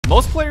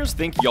Most players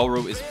think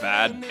Yoru is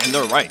bad, and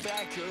they're right,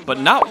 but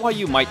not why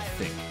you might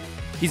think.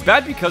 He's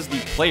bad because the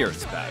player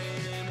is bad.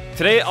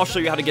 Today, I'll show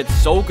you how to get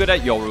so good at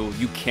Yoru,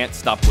 you can't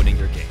stop winning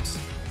your games.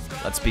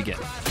 Let's begin.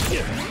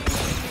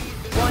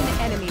 One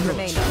enemy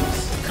remaining. Yo,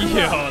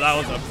 that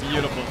was a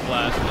beautiful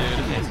flash,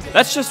 dude.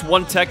 That's just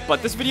one tech,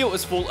 but this video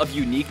is full of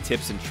unique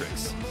tips and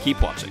tricks.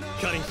 Keep watching.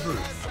 Cutting through.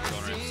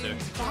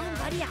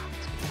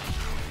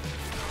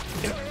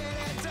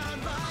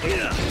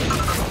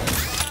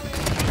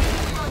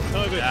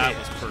 Oh, good. That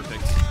was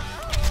perfect.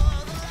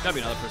 Gotta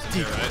be another person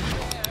here, right?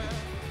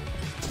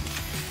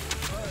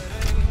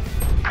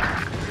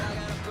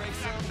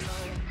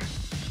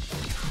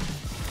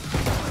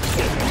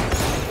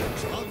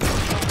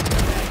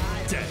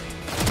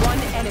 One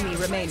enemy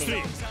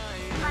remaining.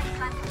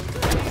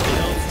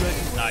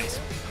 Nice.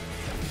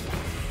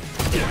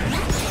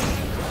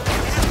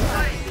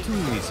 Too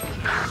easy.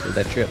 With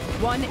that trip.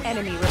 One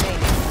enemy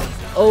remaining.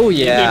 Oh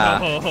yeah.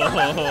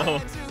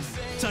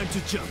 Time to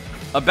jump.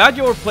 A bad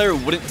Yoru player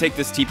wouldn't take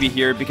this TP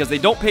here because they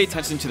don't pay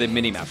attention to the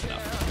minimap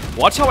enough.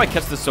 Watch how I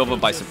catch the Sova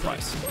by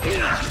surprise.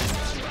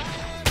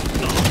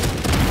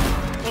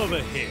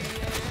 Over here.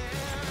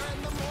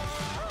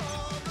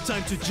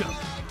 Time to jump.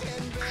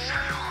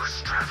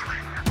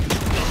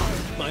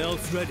 My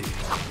ult's ready.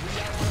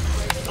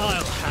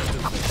 I'll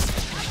handle this.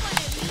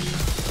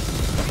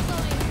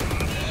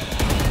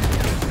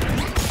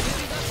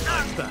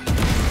 I'm back.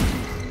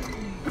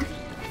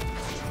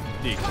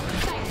 Deep.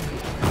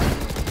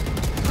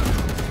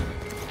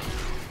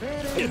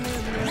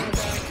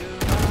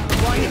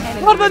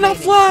 What about that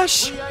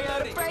flash?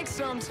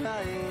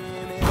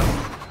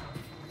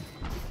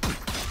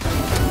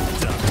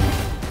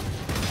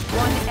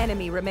 One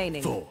enemy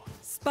remaining.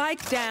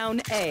 Spike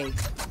down A.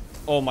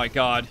 Oh my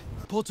god.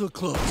 Portal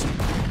closed.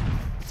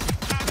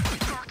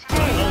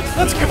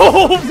 Let's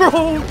go,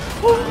 bro!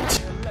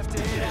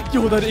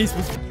 Yo, that ace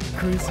was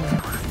crazy.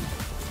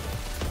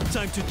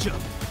 Time to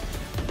jump.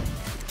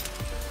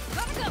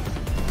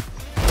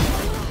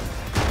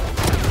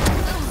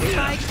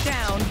 Spike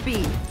down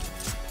B.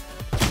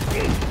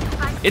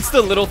 It's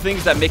the little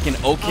things that make an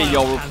okay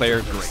Yoru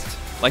player great.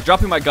 Like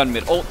dropping my gun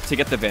mid-ult to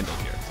get the Vandal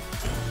here.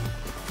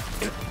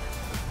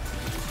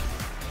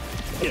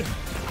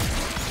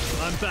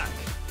 I'm back.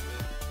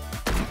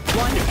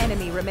 One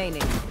enemy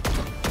remaining.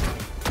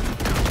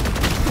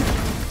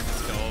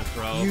 Let's go,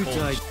 bro. You Holy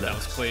died shit, that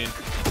was clean.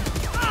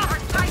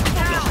 Spike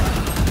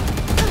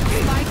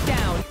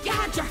down. You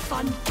had your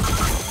fun.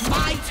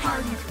 My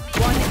turn.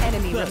 One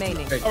enemy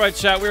remaining. Alright,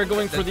 chat, we are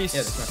going for the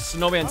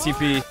Snowman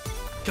TP.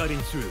 Cutting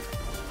through.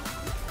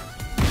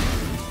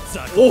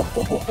 Oh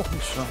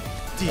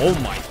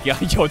my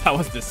god, yo, that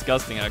was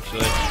disgusting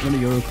actually. I'm gonna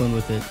Yoru clone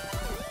with it.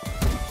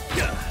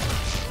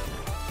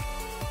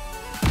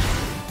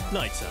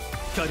 Lights up.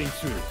 Cutting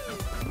through.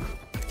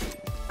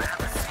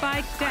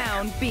 Spike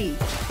down B.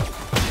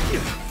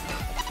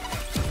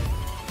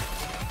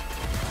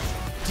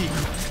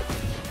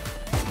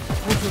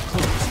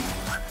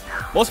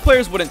 Most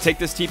players wouldn't take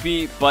this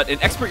TP, but an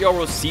expert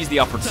Yoru sees the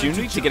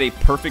opportunity to get a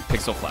perfect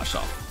pixel flash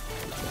off.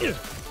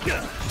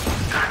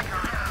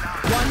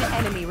 One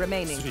enemy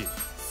remaining.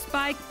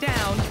 Spike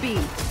down B.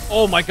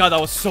 Oh my god, that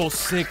was so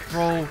sick,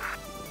 bro.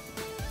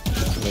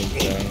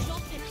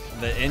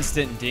 The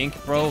instant dink,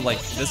 bro.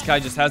 Like, this guy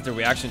just has the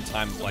reaction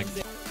time, like...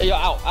 Hey, yo,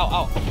 ow, ow,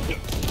 ow.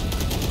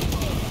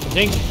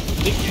 Dink.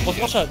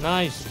 What's that?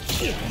 Nice.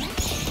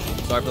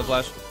 Sorry for the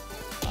flash.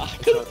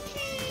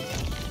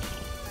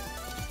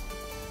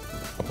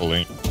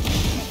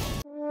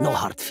 No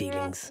hard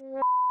feelings.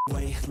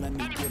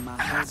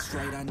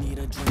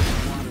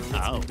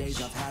 Ouch.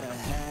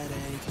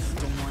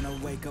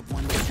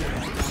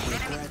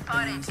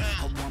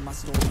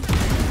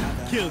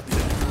 Killed him.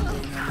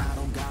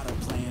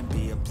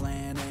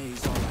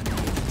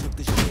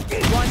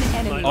 One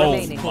enemy Oh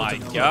remaining. my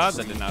god,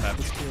 that did not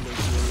happen.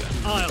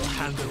 I'll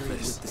handle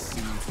this.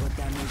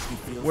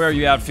 Where are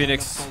you at,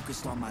 Phoenix?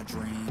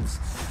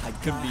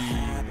 Could be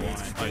one.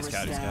 Oh, he's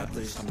cat, he's cat.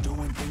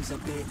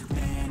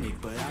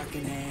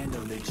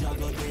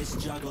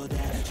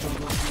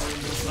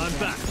 I'm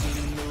back.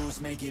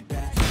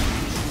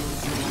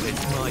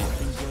 It's mine.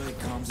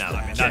 Nah, I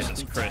mean, that's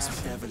just crisp.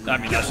 I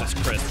mean, that's just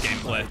crisp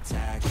gameplay.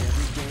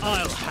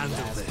 I'll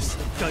handle this.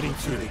 Cutting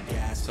through.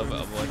 So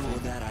bad, boy.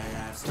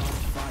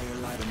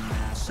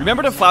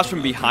 Remember to flash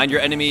from behind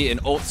your enemy in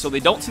ult so they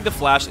don't see the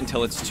flash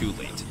until it's too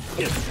late.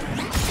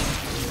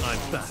 I'm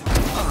back.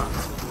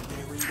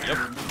 Yep.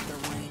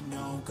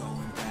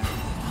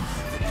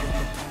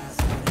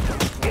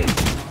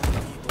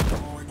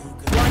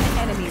 One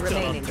enemy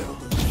remaining.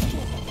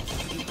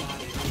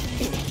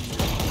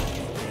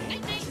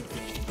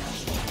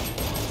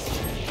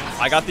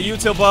 I got the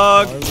util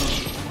bug.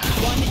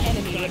 One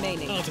enemy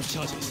remaining. Out of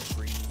charges.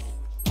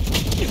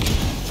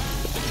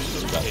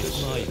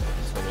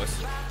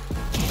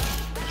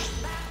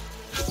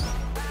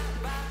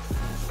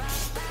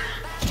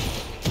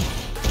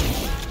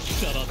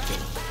 Shut up,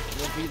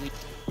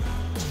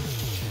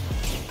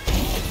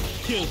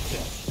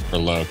 Or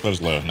low.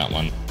 Close low, not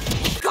one.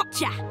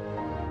 Gotcha.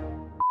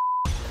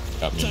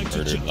 Got me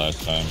murdered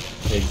last time.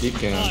 Hey, deep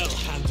cam.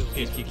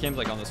 He came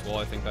like on this wall,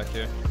 I think, back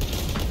here.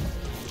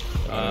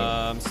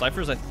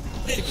 Cypher's, I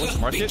think, what's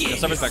market? Yeah,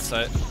 Cypher's back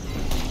side.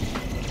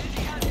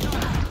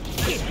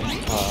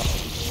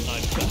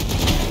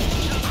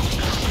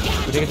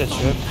 We didn't get that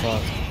trip.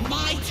 Fuck.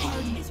 My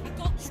turn.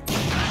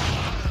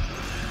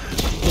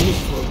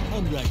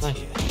 Nice.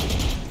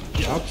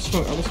 I'll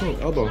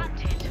smoke, elbow.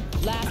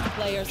 Last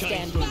player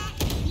standing.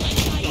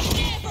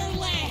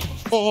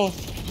 Oh.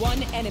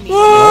 One enemy.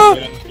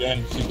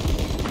 Again.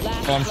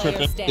 Last I'm player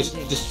tripping.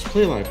 standing. Just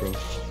play live, bro.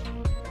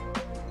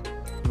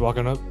 You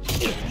walking up?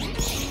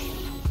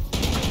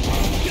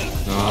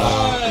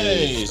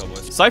 Nice.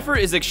 Cypher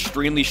is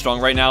extremely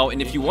strong right now,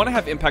 and if you want to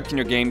have impact in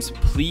your games,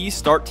 please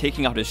start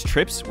taking out his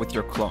trips with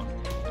your clone.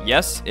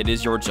 Yes, it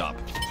is your job.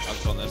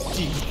 I'll on this.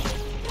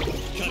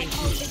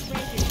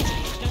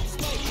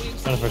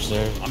 Kind of first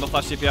there. I'm gonna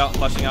flash TP out,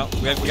 flashing out.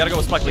 We gotta go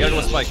with Spike, we gotta go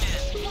with Spike.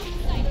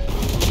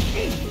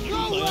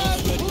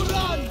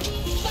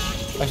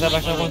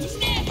 Backside one.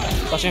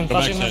 Flashing. Go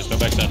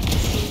backside.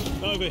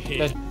 Over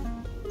here.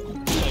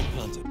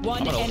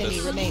 One enemy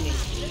remaining.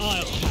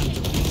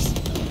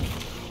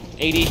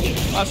 80.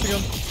 Flashing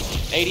him.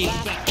 80.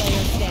 Last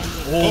player standing.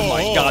 Oh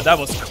my god, that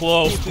was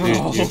close. No,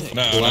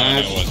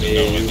 it wasn't.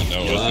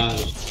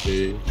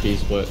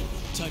 He's what?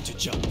 Time to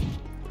jump.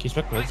 Keep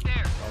back mid.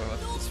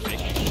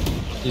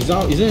 He's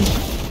out, he's in.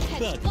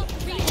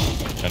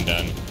 And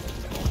then.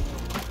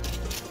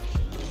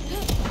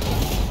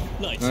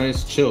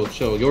 Nice, chill.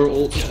 Your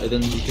ult, and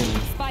then you can.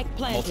 Spike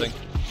planted. Ulting.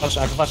 Flash,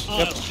 I can flash.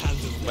 Yep.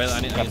 Wait, I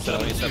need to set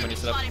up.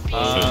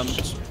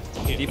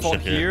 Default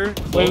here.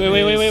 Wait.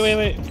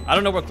 I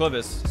don't know where Cliv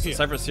is.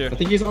 Cypher's here. I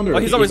think he's under. Oh,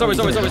 he's over. One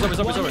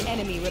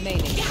enemy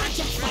remaining.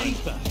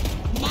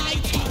 My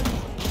turn.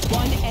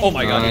 One enemy. Oh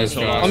my god, Nice, he's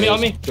so guys. lost. On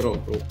me. Good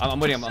ult, bro. I'm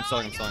waiting, I'm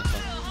stalling. He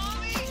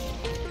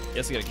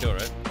has to get a kill,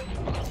 right?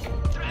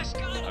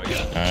 There we go.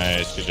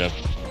 Nice, good job.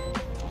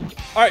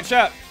 Alright,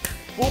 chat.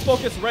 Full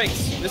focus ranks.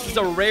 This is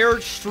a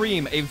rare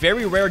stream, a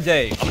very rare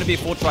day. I'm gonna be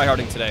full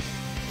tryharding today.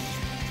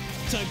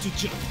 Time to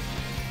jump.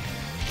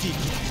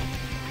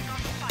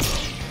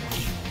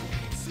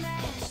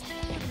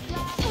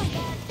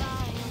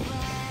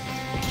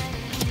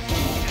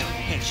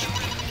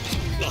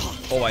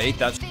 Oh, I ate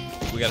that.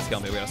 We gotta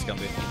scale me.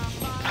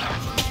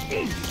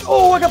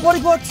 Oh, I got body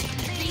blocked.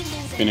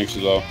 Phoenix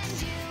is low.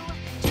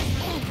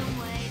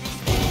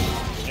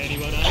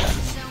 Anyone else?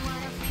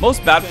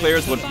 Most bad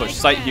players would push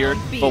sight here,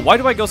 but why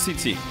do I go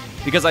CT?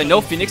 Because I know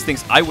Phoenix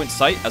thinks I went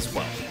sight as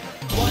well.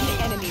 One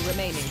enemy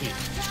remaining.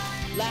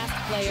 Last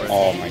player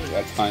Oh standing. my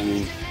god,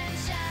 timing.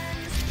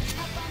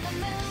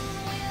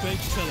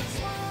 Fake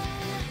teleport.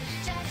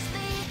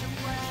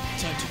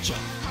 Time to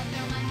jump.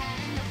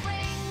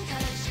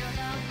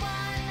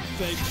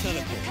 Fake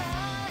teleport.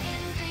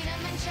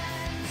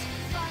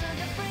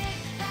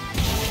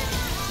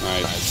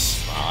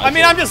 Nice. I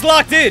mean, I'm just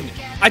locked in.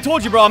 I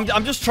told you, bro,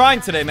 I'm just trying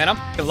today, man. I'm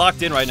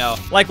locked in right now.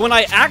 Like, when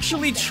I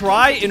actually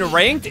try in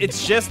ranked,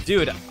 it's just,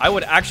 dude, I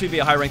would actually be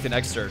a high ranked than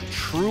Exeter.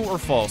 True or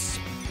false?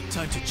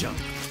 Time to jump.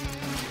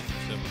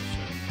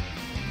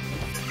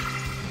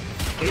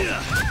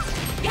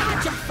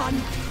 Gotcha,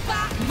 fun.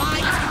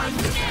 My turn.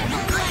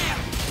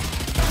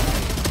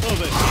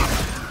 Over here.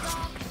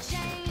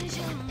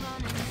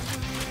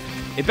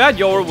 A bad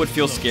Yoru would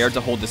feel scared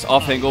to hold this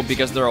off angle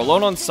because they're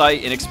alone on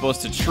site and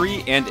exposed to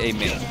tree and a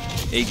main.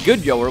 A good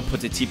Yoru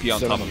puts a TP on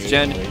top of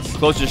Jen,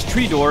 closes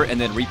tree door, and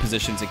then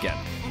repositions again.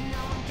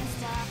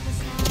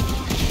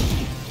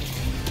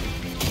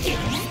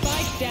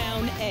 Spike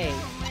down A.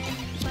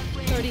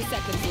 30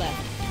 seconds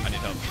left. I need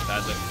help.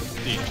 That's it.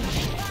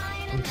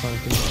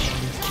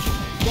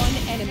 One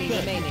enemy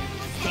remaining.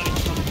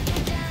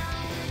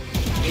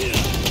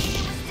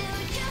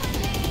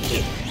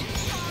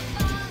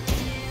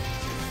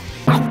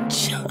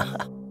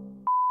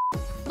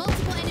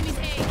 Multiple enemies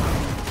A.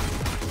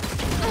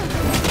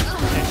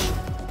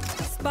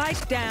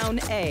 Spike down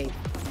A.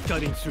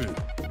 Cutting through.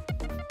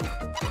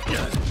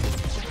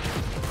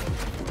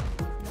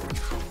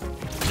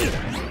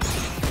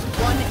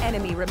 One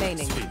enemy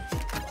remaining.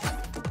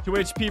 2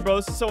 HP, bro.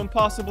 This is so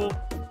impossible.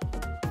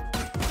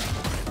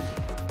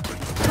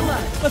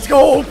 Let's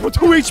go! We're 2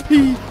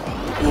 HP!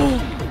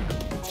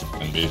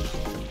 And B.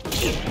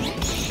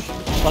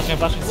 Flashing.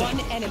 One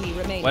enemy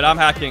remaining. Wait, I'm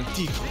hacking.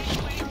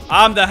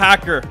 I'm the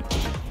hacker.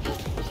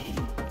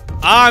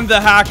 I'm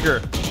the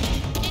hacker.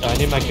 I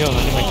need my kill.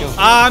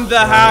 I'm the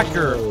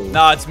hacker.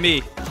 Nah, it's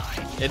me.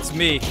 It's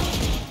me.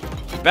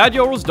 Bad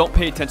Yorus don't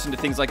pay attention to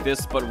things like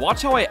this, but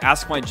watch how I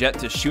ask my jet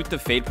to shoot the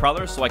Fade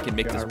Prowler so I can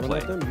make this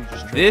play.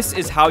 This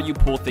is how you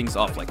pull things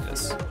off like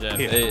this. Yeah,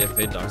 if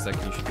they dogs that,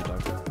 can you shoot the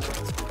dog?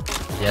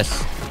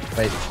 Yes.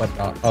 Wait, what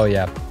dog? Oh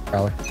yeah,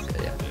 Prowler.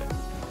 Yeah.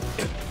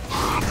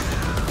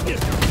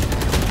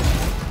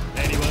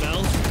 Anyone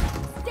else?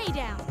 Stay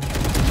down.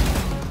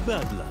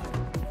 Bad luck.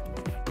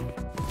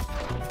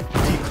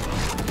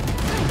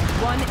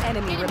 One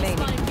enemy remaining.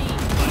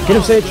 Get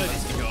him, Sage.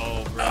 Let's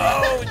go, bro.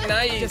 Oh,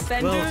 nice.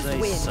 Defenders Well, they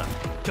win. suck.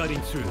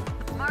 Cutting through.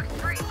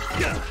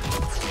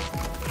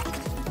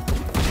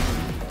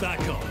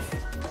 Back off.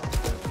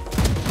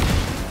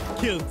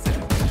 Killed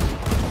them.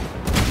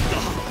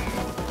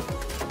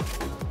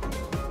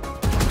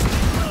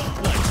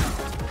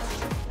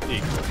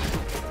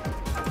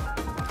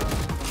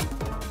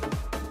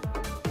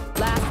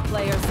 Last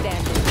player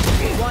standing.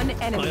 One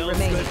enemy My ult's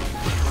remaining. ready.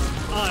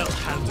 I'll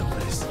handle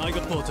this. I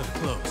got portal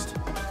closed.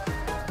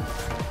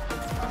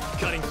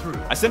 Cutting through.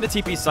 I send a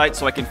TP site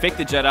so I can fake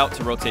the jet out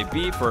to rotate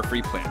B for a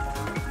free plant.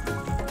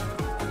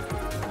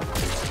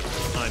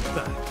 I'm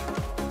back.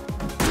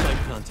 I'm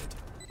planted.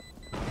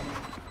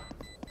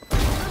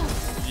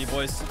 G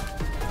boys.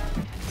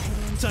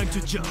 Time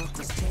to jump.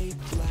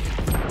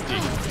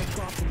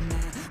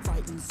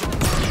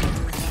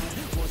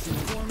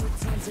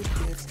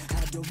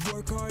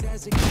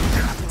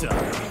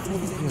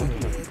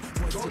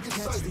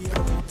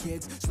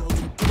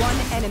 One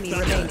enemy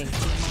remaining.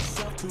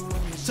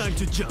 Time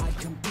to jump.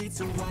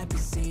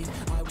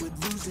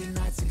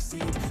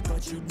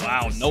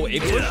 Wow, no A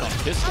push on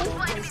pistol?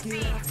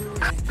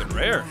 Good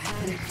rare.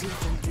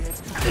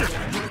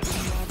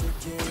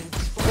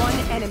 One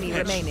enemy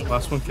remaining.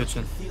 Last one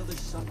kitchen.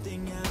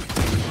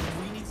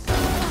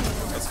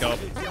 Let's go.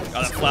 Oh,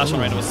 that flash on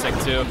Reyna was sick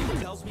too.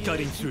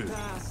 Cutting through.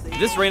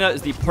 This Reyna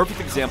is the perfect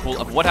example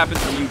of what happens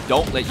when you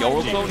don't let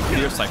Yoru clone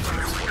clear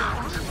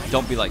cyphers.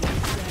 Don't be like him.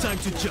 Time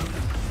to jump.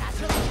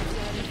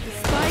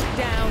 Spike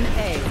down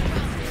A.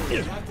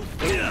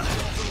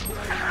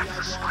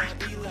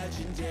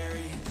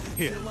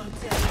 Here.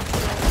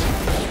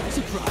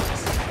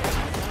 Surprise.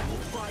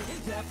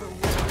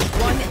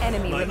 One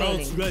enemy My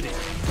ult's remaining. ready.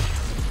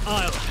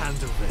 I'll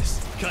handle this.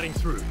 Cutting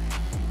through.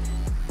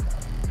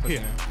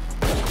 Here.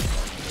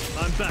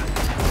 I'm back.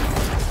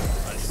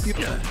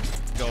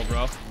 Go,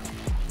 bro.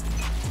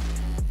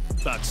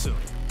 Back soon.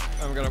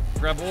 I'm gonna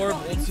grab orb.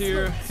 Ult's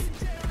here.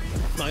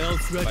 My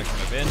ult's ready. Back to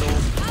my vandal.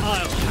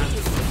 I'll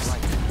handle this.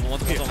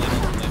 One on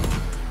lane.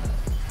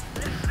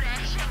 I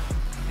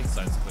think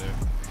side's clear.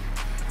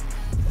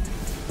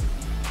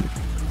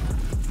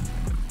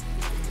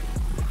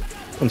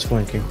 One's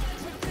flanking.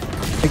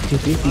 Fake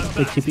TP,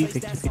 fake TP,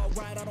 fake TP.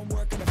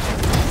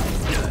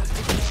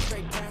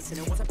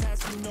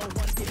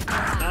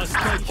 Our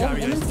spike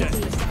carrier is dead.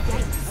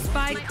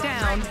 Spike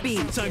down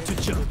B. Time to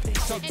jump.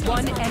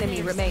 One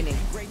enemy remaining.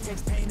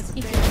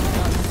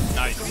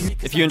 Nice.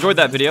 If you enjoyed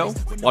that video,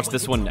 watch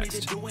this one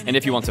next. And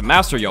if you want to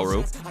master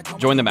Yoru,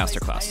 join the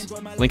masterclass.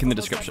 Link in the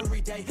description.